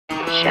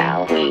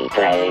Shall we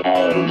play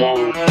a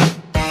game?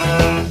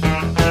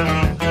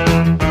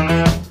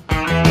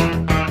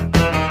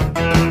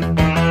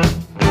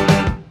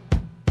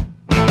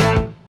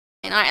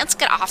 Alright, let's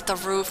get off the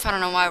roof. I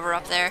don't know why we're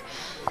up there.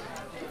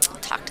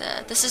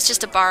 This is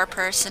just a bar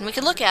person. We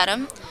can look at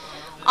him.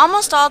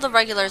 Almost all the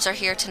regulars are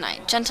here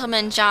tonight.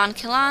 Gentleman John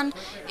Callahan,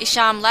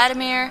 Isham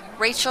Latimer,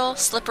 Rachel,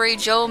 Slippery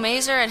Joe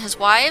Mazer and his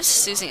wives,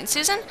 Susie and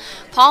Susan,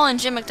 Paul and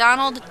Jim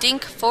McDonald,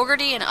 Dink,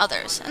 Fogarty, and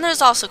others. And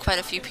there's also quite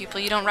a few people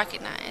you don't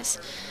recognize.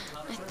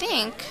 I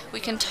think we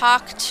can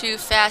talk to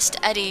Fast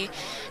Eddie.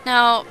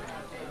 Now,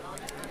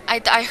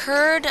 I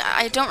heard,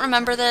 I don't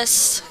remember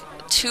this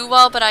too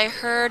well, but I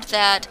heard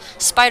that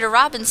Spider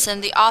Robinson,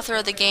 the author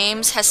of the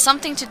games, has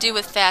something to do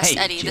with Fast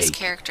Eddie, Jake, this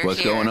character what's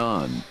here. What's going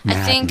on? I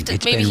think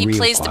that maybe he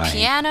plays the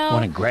piano,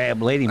 Want to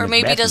grab Lady or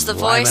maybe Macbeth does the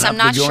and liven voice. up I'm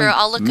not the joint? sure.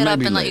 I'll look it up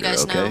Maybe and let you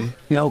guys later, know.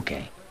 Yeah,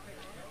 okay.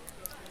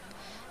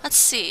 Let's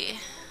see.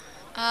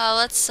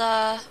 Let's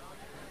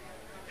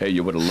Hey,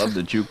 you would have loved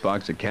the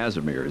jukebox at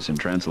Casimir's in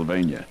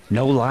Transylvania.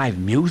 No live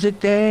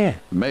music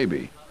there?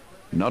 Maybe.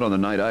 Not on the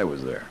night I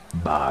was there.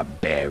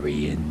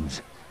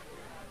 Barbarians.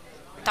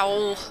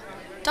 Oh.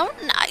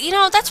 You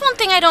know, that's one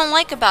thing I don't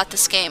like about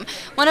this game.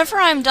 Whenever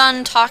I'm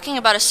done talking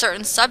about a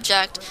certain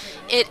subject,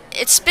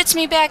 it spits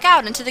me back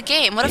out into the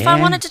game. What if I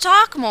wanted to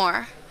talk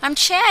more? I'm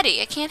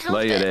chatty. I can't help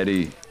it. Play it,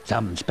 Eddie.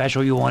 Something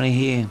special you want to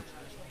hear?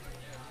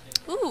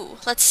 Ooh,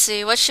 let's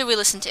see. What should we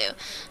listen to?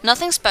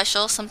 Nothing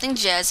special, something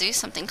jazzy,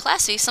 something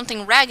classy,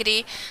 something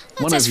raggedy.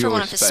 Let's ask for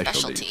one of his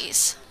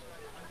specialties.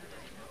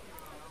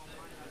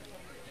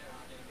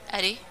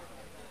 Eddie?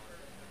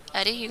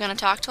 Eddie, you gonna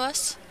talk to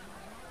us?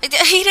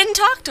 He didn't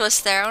talk to us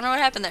there. I wonder what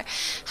happened there.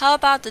 How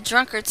about the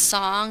drunkard's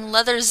song,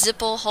 leather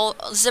zippo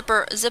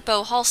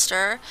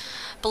holster,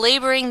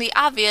 belaboring the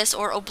obvious,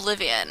 or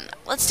oblivion?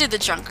 Let's do the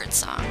drunkard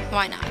song.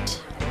 Why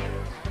not?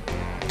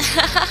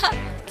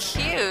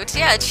 Cute.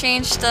 Yeah, it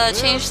changed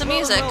the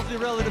music.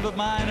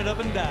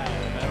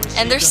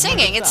 And they're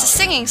singing. It's a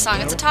singing song.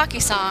 It's a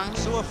talkie song.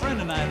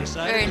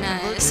 Very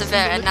nice.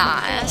 Very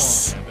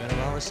nice.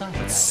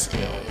 Let's see.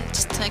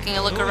 Just taking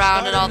a look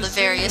around at all the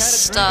various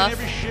stuff.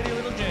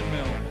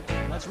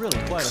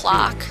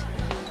 Clock.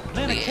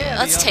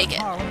 Let's take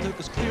it.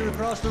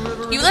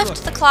 You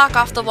lift the clock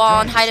off the wall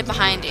and hide it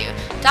behind you.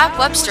 Doc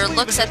Webster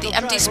looks at the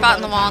empty spot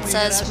in the wall and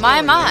says,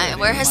 "My,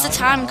 where has the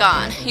time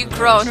gone?" You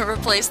groan and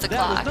replace the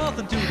clock.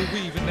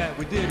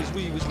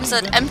 There's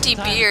an empty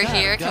beer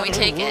here. Can we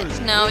take it?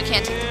 No, we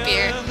can't take the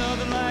beer.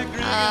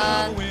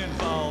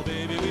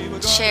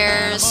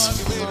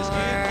 Chairs, floor.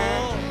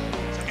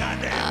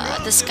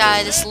 This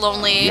guy, this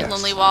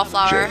lonely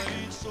wallflower.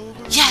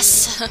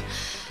 Yes!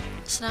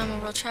 So now I'm a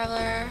world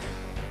traveler.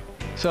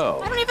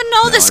 So, I don't even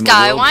know this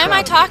guy. Why am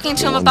I talking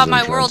to him about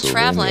my world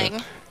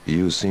traveling?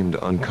 You seemed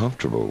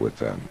uncomfortable with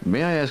them.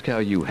 may I ask how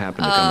you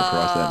happened to come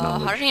across that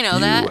knowledge? How did you know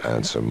that? You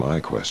answer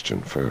my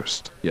question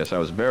first. Yes, I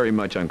was very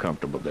much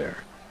uncomfortable there.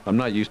 I'm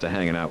not used to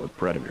hanging out with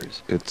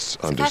predators. It's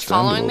guy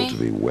following understandable me? to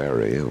be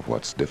wary of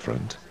what's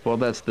different. Well,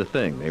 that's the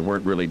thing. They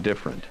weren't really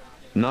different.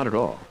 Not at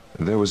all.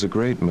 There was a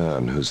great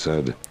man who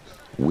said,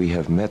 "We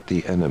have met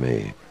the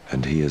enemy,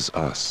 and he is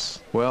us."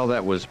 Well,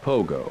 that was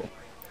Pogo.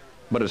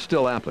 But it's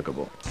still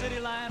applicable.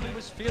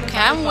 Okay,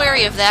 I'm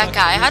wary of that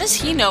guy. How does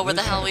he know where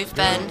the hell we've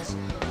been?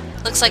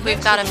 Looks like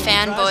we've got a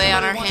fanboy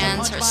on our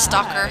hands, or a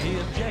stalker.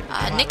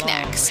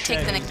 Knickknacks.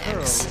 Take the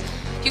knickknacks.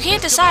 You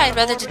can't decide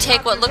whether to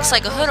take what looks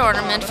like a hood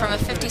ornament from a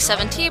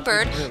 57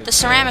 T-bird, the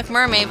ceramic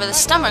mermaid with a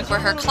stomach where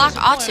her clock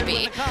ought to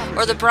be,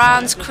 or the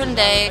bronze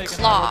Crunde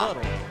claw.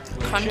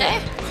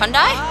 Crunde?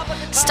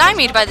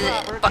 Stymied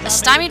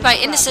by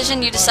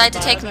indecision, you decide to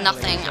take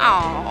nothing.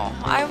 Oh,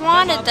 I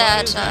wanted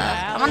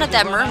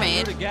that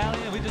mermaid.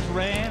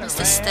 What's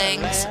this thing?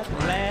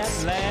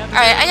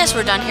 Alright, I guess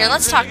we're done here.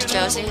 Let's talk to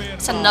Josie.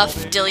 It's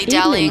enough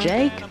dilly-dallying.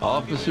 Evening, Jake.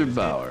 Officer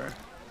Bauer.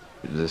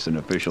 Is this an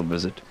official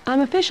visit?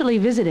 I'm officially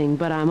visiting,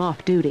 but I'm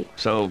off duty.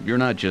 So you're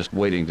not just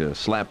waiting to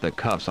slap the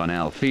cuffs on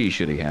Alfie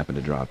should he happen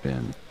to drop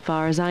in?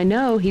 Far as I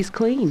know, he's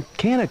clean.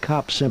 Can't a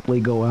cop simply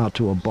go out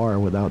to a bar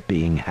without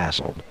being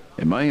hassled?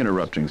 Am I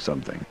interrupting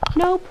something?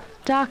 Nope.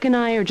 Doc and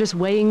I are just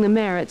weighing the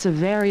merits of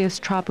various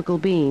tropical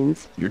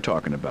beans. You're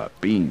talking about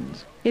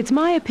beans. It's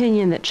my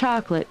opinion that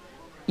chocolate,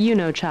 you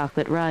know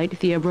chocolate, right?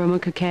 Theobroma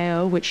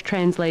cacao, which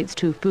translates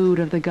to food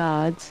of the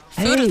gods.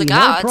 Food of the No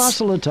gods?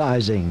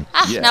 proselytizing.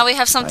 Yes, Now we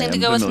have something I to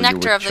am go with familiar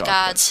nectar with of the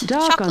chocolate. gods.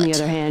 Doc, Chocolate. on the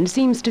other hand,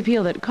 seems to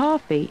feel that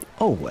coffee...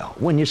 Oh, well,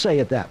 when you say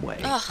it that way.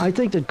 Ugh. I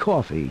think that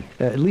coffee,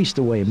 at least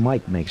the way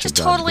Mike makes Just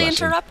a God's totally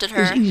blessing, interrupted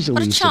her. is What a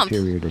easily chump.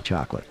 superior to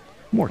chocolate.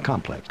 More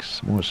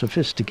complex, more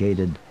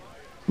sophisticated,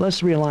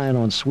 less reliant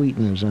on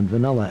sweeteners and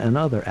vanilla and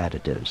other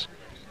additives,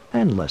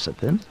 and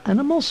lecithin and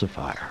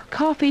emulsifier.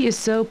 Coffee is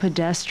so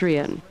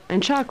pedestrian,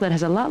 and chocolate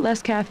has a lot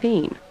less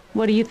caffeine.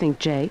 What do you think,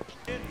 Jake?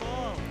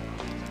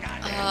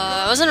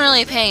 I wasn't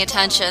really paying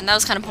attention. That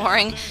was kind of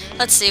boring.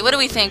 Let's see. What do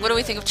we think? What do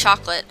we think of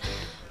chocolate?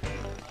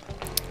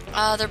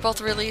 They're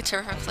both really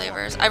terrific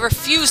flavors. I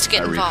refuse to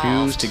get involved. I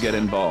refuse to get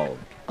involved.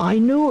 I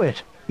knew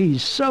it.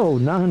 He's so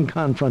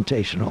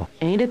non-confrontational.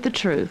 Ain't it the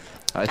truth?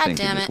 I God think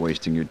damn you're just it.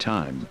 wasting your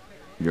time.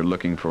 You're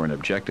looking for an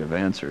objective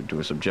answer to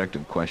a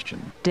subjective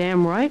question.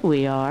 Damn right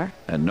we are.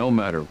 And no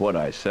matter what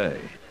I say,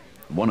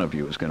 one of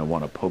you is going to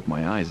want to poke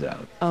my eyes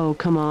out. Oh,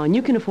 come on.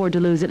 You can afford to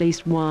lose at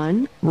least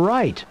one.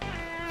 Right.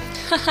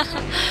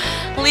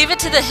 Leave it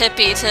to the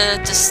hippie to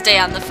just stay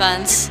on the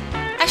fence.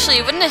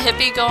 Actually, wouldn't a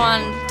hippie go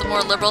on the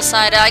more liberal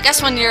side? I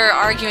guess when you're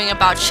arguing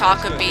about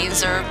chocolate beans,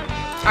 there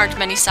aren't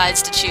many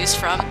sides to choose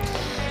from.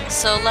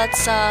 So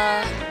let's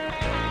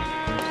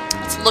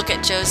look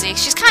at Josie.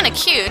 She's kind of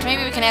cute.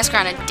 Maybe we can ask her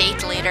on a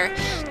date later.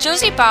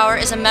 Josie Bauer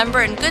is a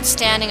member in good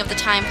standing of the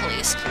Time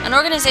Police, an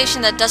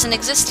organization that doesn't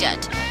exist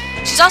yet.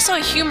 She's also a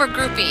humor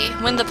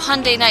groupie. Win the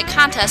Pun Day Night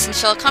contest and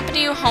she'll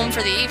accompany you home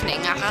for the evening.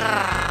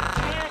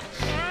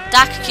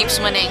 Doc keeps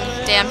winning.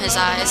 Damn his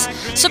eyes.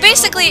 So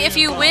basically, if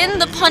you win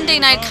the Pun Day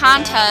Night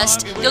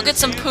contest, you'll get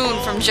some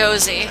poon from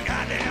Josie.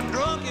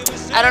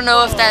 I don't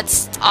know if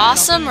that's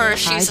awesome or if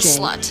she's a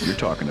slut. You're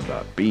talking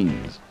about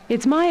beans.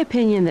 It's my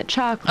opinion that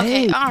chocolate...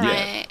 Okay, Hey,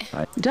 alright.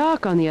 Yeah,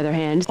 Doc, on the other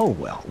hand... Oh,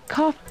 well.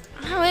 Cough...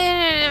 Oh,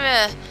 wait.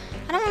 I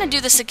don't want to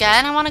do this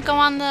again. I want to go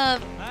on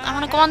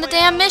the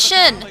damn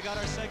mission.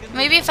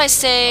 Maybe if I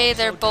say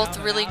they're both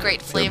really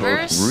great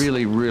flavors. They're both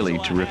really, really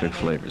terrific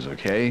flavors,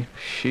 okay?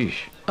 Sheesh.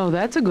 Oh,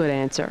 that's a good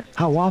answer.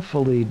 How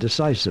awfully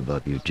decisive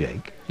of you,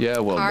 Jake. Yeah,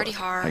 well, Hardy look,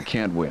 har. I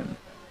can't win.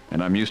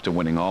 And I'm used to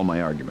winning all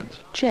my arguments.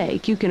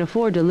 Jake, you can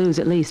afford to lose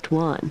at least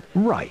one.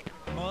 Right.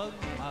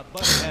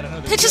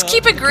 They just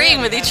keep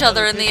agreeing with each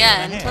other in the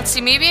end. Let's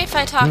see, maybe if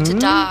I talk to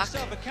Doc.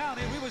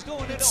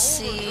 Let's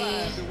see.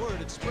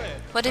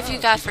 What have you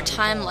got for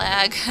time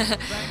lag?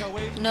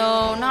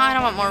 No, I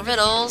don't want more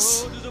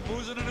riddles.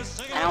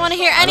 I don't want to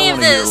hear any of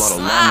this. I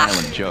don't want to hear a lot of Long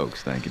Island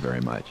jokes, thank you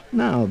very much.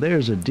 Now,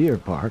 there's a deer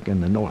park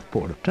in the north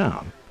port of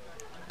town.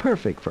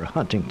 Perfect for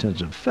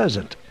huntingtons of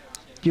pheasant.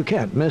 You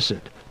can't miss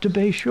it. To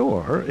be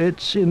sure,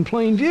 it's in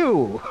plain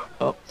view.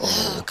 Oh,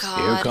 God.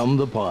 Here come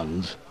the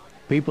puns.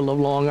 People of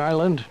Long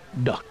Island,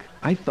 duck.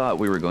 I thought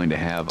we were going to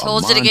have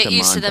Told you to get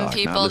used to month-to-month them, talk,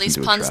 people. not These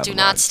listen to a puns do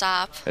not travelogue.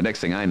 stop. The next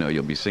thing I know,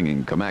 you'll be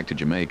singing Come Back to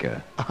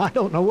Jamaica. I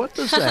don't know what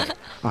to say.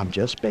 I'm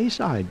just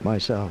Bayside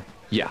myself.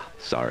 Yeah,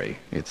 sorry.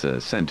 It's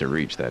a sin to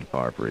reach that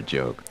far for a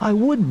joke. I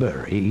would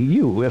bury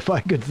you if I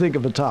could think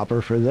of a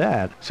topper for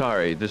that.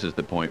 Sorry, this is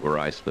the point where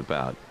I slip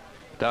out.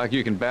 Doc,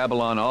 you can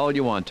babble on all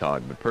you want,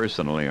 Tog, but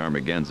personally, I'm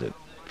against it.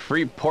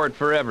 Free port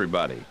for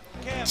everybody.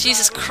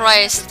 Jesus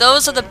Christ,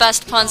 those are the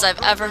best puns I've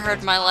ever heard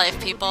in my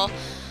life, people.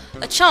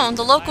 A chone,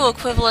 the local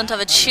equivalent of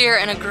a cheer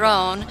and a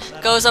groan,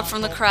 goes up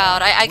from the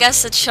crowd. I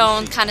guess a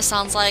chone kind of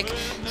sounds like...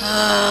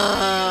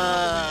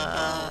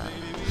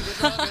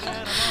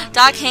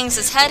 Doc hangs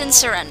his head in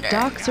surrender.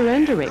 Doc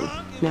surrendering.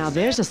 Now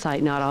there's a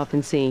sight not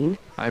often seen.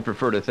 I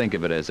prefer to think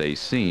of it as a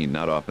scene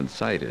not often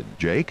cited.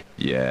 Jake,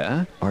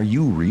 Yeah? are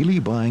you really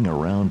buying a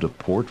round of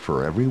port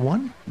for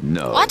everyone?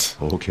 No. What?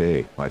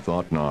 Okay, I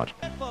thought not.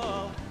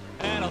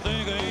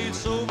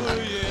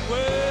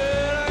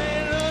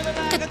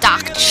 Look at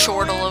Doc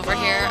Chortle over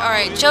here.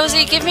 Alright,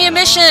 Josie, give me a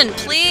mission.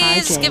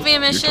 Please, Jake. give me a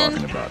You're mission.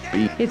 talking about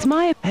beef. It's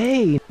my...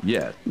 Hey,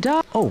 Yes.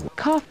 Doc... oh,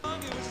 Cough...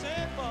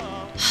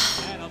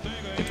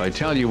 If I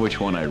tell you which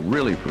one I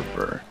really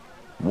prefer,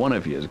 one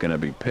of you is going to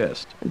be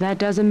pissed. That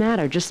doesn't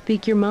matter. Just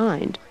speak your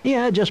mind.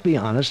 yeah, just be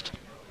honest.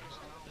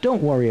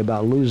 Don't worry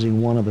about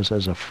losing one of us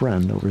as a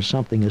friend over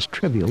something as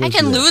trivial I as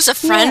can this. lose a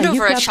friend Yeah, over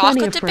you've a got plenty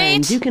chocolate of debate?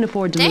 friends. You can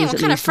afford to Damn, lose what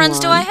at kind of least friends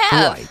do I one.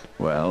 have? Right.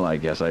 Well, I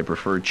guess I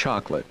prefer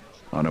chocolate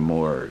on a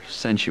more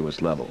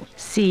sensuous level.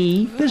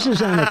 See? This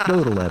is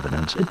anecdotal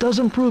evidence. It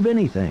doesn't prove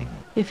anything.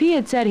 If he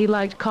had said he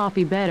liked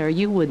coffee better,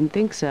 you wouldn't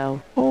think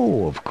so.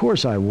 Oh, of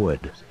course I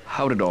would.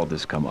 How did all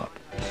this come up?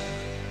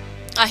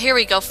 Ah, here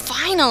we go.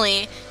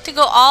 Finally! To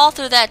go all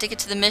through that to get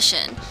to the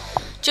mission.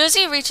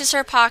 Josie reaches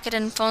her pocket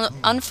and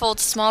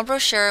unfolds a small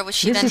brochure, which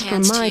she This then is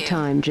hands from my to you.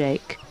 time,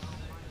 Jake.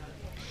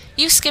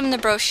 You skim the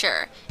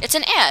brochure. It's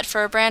an ad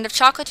for a brand of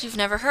chocolate you've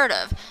never heard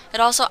of. It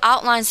also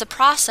outlines the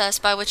process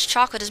by which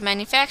chocolate is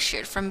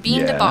manufactured, from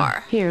bean to Yeah?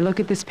 bar. Here, look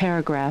at this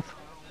paragraph.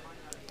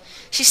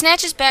 She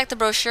snatches back the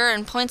brochure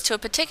and points to a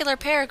particular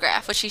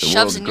paragraph, which she The shoves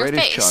world's in your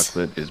greatest face.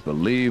 chocolate is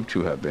believed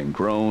to have been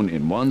grown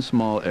in one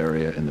small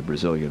area in the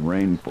Brazilian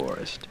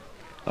rainforest.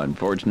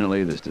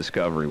 Unfortunately, this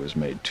discovery was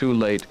made too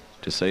late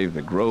to save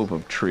the grove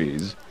of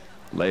trees,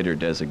 later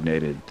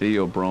designated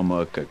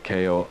Theobroma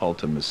cacao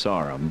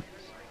ultimissarum,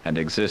 and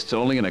exists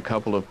only in a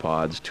couple of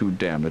pods too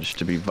damaged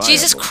to be viable.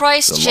 Jesus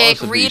Christ, The Jake,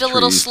 loss of read these a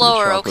little trees to the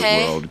slower, chocolate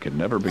okay? world could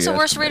never be That's a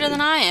worse reader estimated,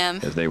 than I am.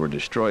 as they were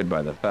destroyed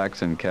by the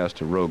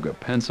Faxon-Castaroga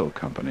Pencil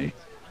Company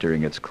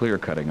during its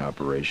clear-cutting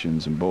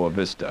operations in Boa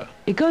Vista.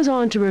 It goes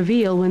on to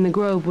reveal when the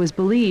grove was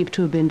believed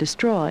to have been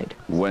destroyed.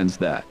 When's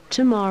that?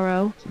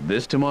 Tomorrow.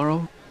 This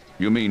tomorrow?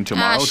 You mean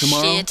tomorrow?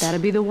 Shit. That'll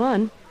be the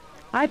one.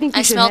 I think I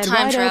you should smell head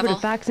time right travel. over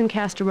to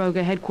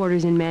Faxon-Castaroga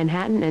headquarters in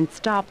Manhattan and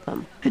stop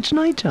them. It's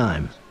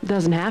nighttime.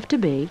 Doesn't have to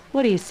be.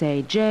 What do you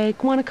say,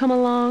 Jake? Want to come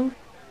along?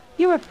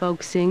 You're a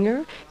folk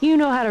singer. You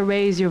know how to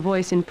raise your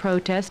voice in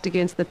protest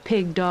against the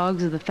pig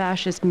dogs of the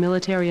fascist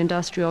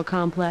military-industrial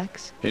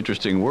complex.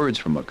 Interesting words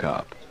from a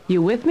cop.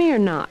 You with me or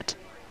not?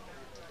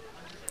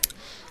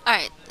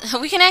 Alright,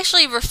 We can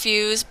actually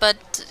refuse,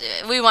 but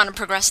we want to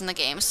progress in the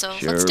game, so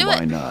Sure, let's do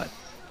why it. not?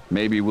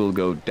 Maybe we'll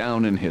go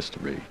down in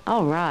history.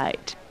 All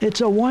right.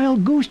 It's a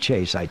wild goose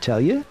chase, I tell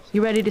you.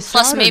 You ready to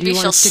start, Plus, or do maybe you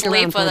want she'll to stick sleep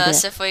around with for a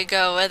us bit? if we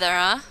go with her,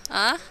 huh?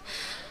 Huh?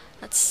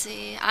 Let's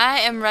see. I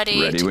am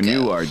ready Ready to when go.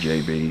 you are,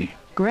 JB.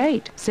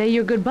 Great. Say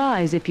your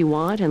goodbyes if you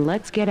want, and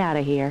let's get out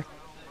of here.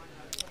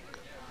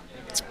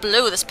 Let's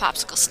blow this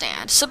popsicle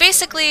stand. So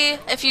basically,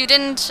 if you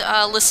didn't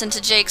listen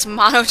to Jake's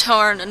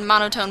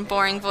monotone,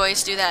 boring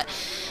voice do that,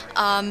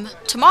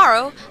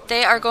 tomorrow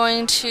they are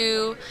going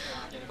to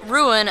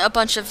ruin a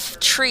bunch of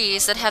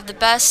trees that have the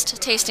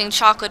best tasting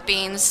chocolate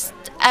beans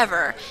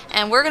ever,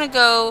 and we're gonna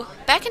go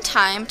back in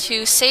time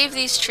to save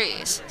these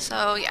trees.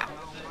 So yeah,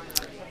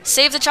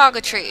 save the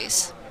chocolate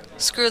trees.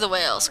 Screw the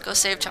whales. Go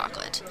save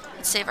chocolate.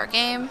 Let's save our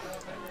game.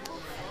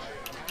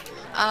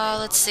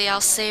 Let's see.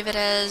 I'll save it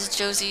as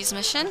Josie's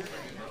mission.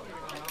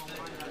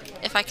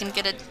 If I can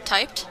get it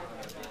typed.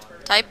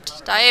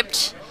 Typed.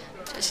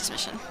 Josie's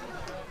mission.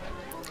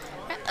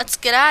 Alright, let's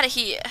get out of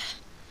here.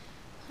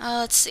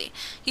 Let's see.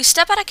 You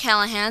step out of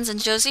Callahan's and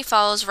Josie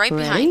follows right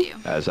behind you.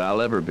 As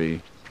I'll ever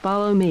be.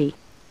 Follow me.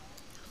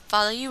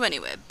 Follow you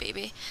anyway,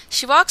 baby.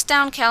 She walks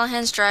down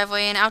Callahan's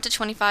driveway and out to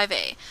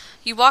 25A.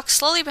 You walk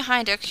slowly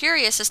behind her,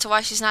 curious as to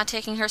why she's not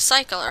taking her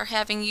cycle or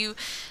having you,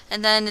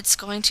 and then it's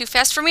going too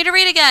fast for me to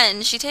read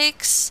again. She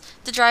takes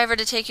the driver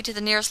to take you to the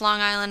nearest Long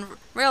Island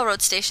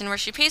Railroad station where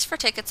she pays for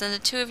tickets and the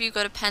two of you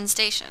go to Penn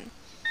Station.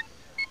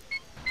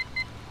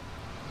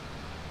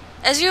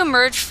 As you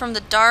emerge from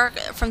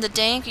the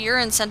dank,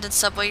 urine-scented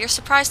subway, you're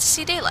surprised to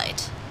see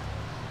daylight.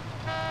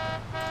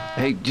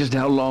 Hey, just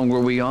how long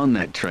were we on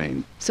that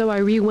train? So I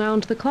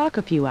rewound the clock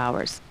a few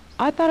hours.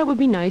 I thought it would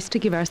be nice to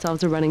give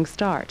ourselves a running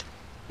start.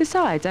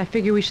 Besides, I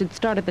figure we should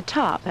start at the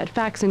top, at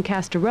Fax and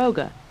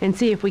Castaroga, and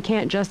see if we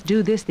can't just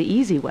do this the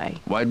easy way.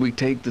 Why'd we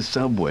take the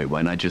subway?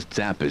 Why not just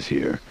zap us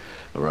here?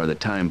 Or are the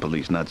time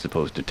police not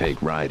supposed to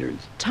take riders?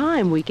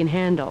 Time we can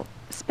handle.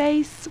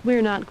 Space,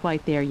 we're not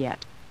quite there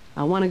yet.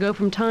 I want to go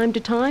from time to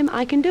time,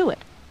 I can do it.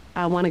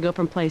 I want to go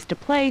from place to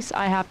place,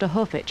 I have to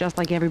hoof it, just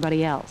like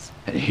everybody else.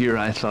 And here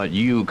I thought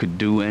you could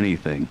do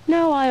anything.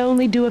 No, I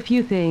only do a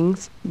few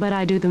things, but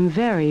I do them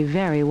very,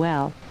 very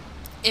well.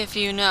 If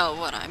you know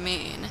what I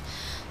mean.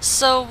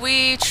 So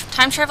we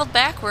time traveled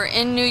back. We're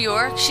in New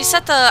York. She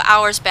set the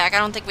hours back. I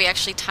don't think we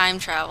actually time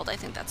traveled. I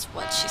think that's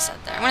what she said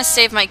there. I'm gonna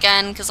save my game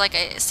again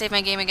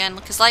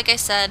because like I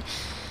said,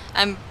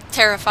 I'm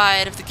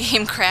terrified of the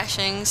game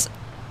crashing.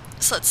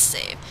 So let's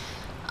save.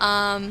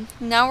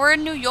 Now we're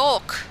in New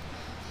York.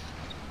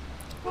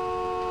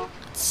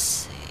 Let's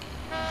see.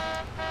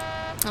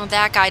 Oh,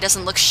 that guy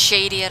doesn't look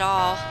shady at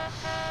all.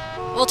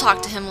 We'll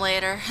talk to him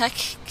later.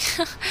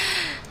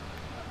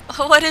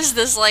 What is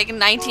this, like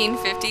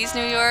 1950s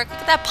New York? Look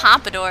at that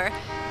pompadour.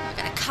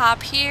 We got a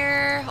cop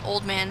here,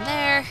 old man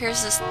there.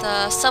 Here's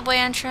the subway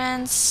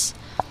entrance.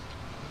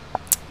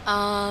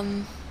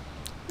 Not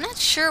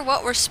sure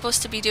what we're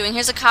supposed to be doing.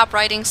 Here's a cop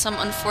writing some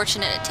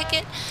unfortunate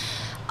ticket.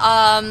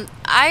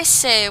 I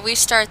say we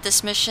start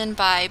this mission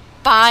by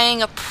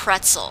buying a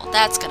pretzel.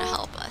 That's gonna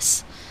help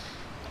us.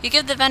 You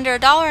give the vendor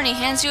 $1 and he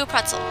hands you a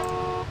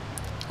pretzel.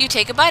 You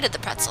take a bite of the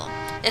pretzel.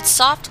 It's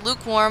soft,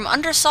 lukewarm,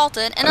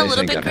 undersalted, and a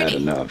little bit gritty. I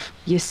think I've had enough.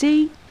 You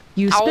see,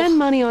 you Ow. spend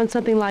money on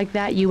something like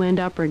that, you end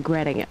up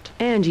regretting it.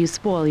 And you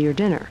spoil your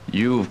dinner.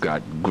 You've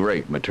got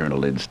great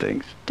maternal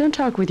instincts. Don't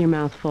talk with your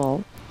mouth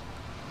full.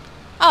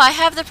 Oh, I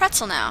have the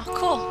pretzel now.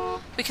 Cool.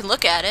 We can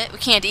look at it. We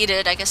can't eat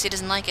it. I guess he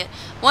doesn't like it.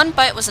 One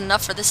bite was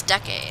enough for this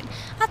decade.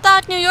 I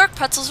thought New York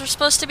pretzels were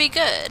supposed to be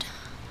good.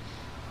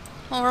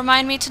 Well,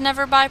 remind me to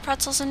never buy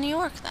pretzels in New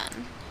York,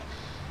 then.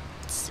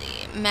 Let's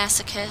see.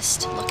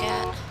 Masochist. Look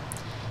at.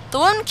 The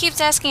woman keeps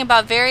asking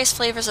about various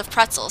flavors of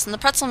pretzels, and the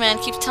pretzel man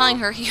keeps telling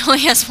her he only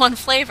has one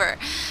flavor.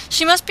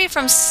 She must be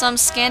from some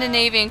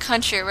Scandinavian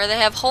country where they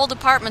have whole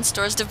department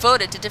stores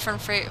devoted to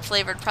different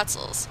flavored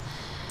pretzels.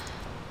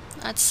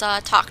 Let's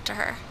talk to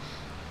her.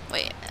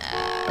 Wait.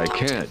 I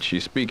can't.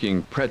 She's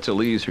speaking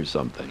pretzelese or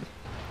something.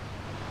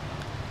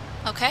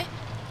 Okay.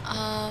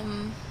 I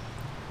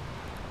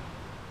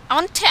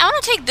want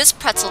to take this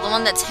pretzel, the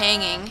one that's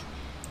hanging.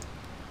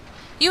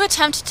 You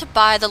attempt to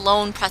buy the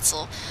lone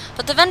pretzel,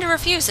 but the vendor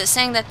refuses,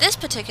 saying that this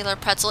particular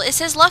pretzel is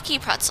his lucky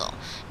pretzel.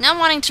 Now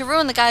wanting to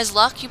ruin the guy's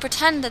luck, you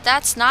pretend that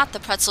that's not the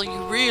pretzel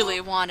you really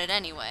wanted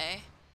anyway.